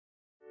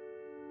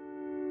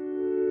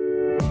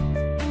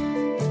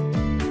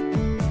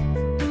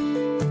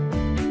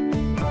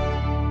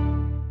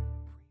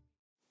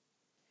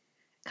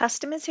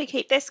Customers who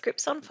keep their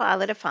scripts on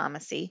file at a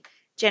pharmacy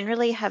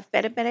generally have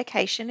better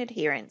medication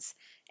adherence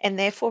and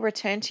therefore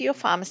return to your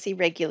pharmacy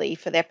regularly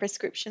for their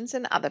prescriptions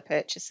and other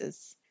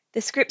purchases.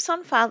 The Scripts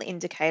on File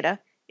indicator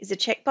is a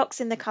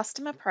checkbox in the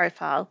customer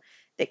profile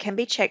that can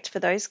be checked for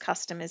those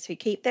customers who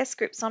keep their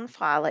scripts on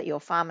file at your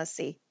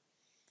pharmacy.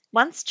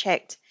 Once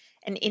checked,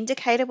 an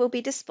indicator will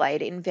be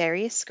displayed in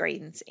various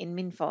screens in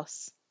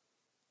Minfos.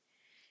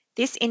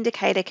 This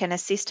indicator can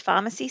assist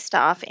pharmacy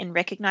staff in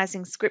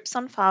recognizing scripts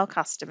on file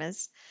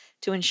customers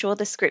to ensure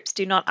the scripts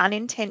do not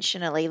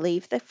unintentionally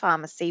leave the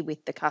pharmacy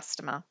with the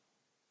customer.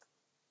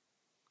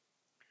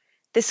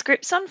 The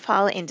Scripts on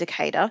File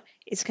indicator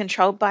is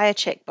controlled by a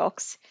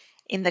checkbox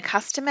in the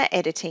Customer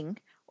Editing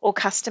or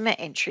Customer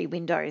Entry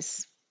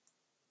windows.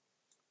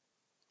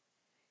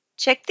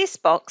 Check this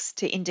box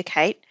to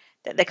indicate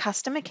that the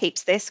customer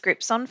keeps their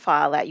scripts on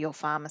file at your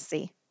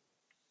pharmacy.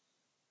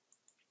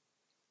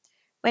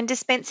 When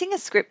dispensing a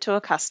script to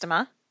a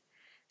customer,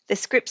 the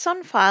Scripts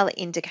on File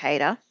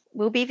indicator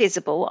will be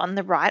visible on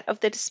the right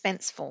of the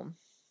dispense form.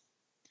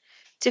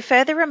 To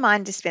further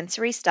remind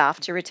dispensary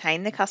staff to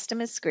retain the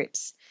customer's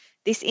scripts,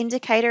 this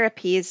indicator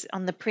appears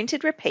on the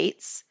printed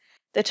repeats,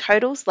 the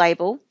totals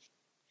label,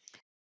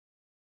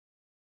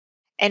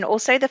 and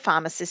also the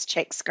pharmacist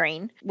check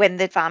screen when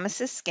the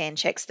pharmacist scan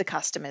checks the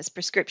customer's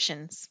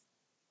prescriptions.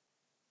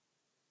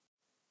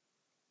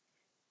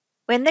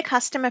 When the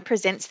customer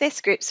presents their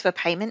scripts for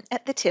payment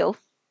at the till,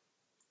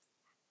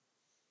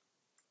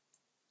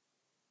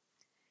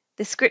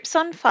 the Scripts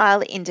on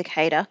File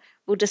indicator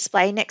will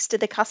display next to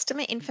the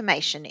customer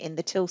information in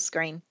the till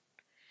screen.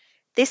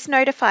 This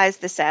notifies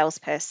the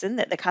salesperson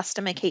that the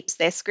customer keeps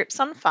their scripts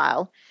on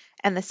file,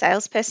 and the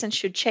salesperson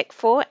should check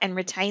for and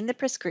retain the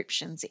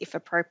prescriptions if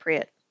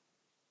appropriate.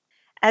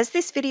 As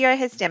this video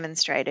has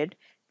demonstrated,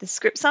 the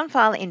Scripts on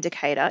File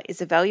indicator is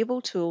a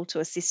valuable tool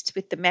to assist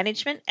with the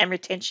management and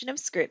retention of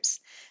scripts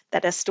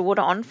that are stored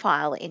on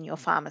file in your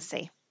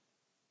pharmacy.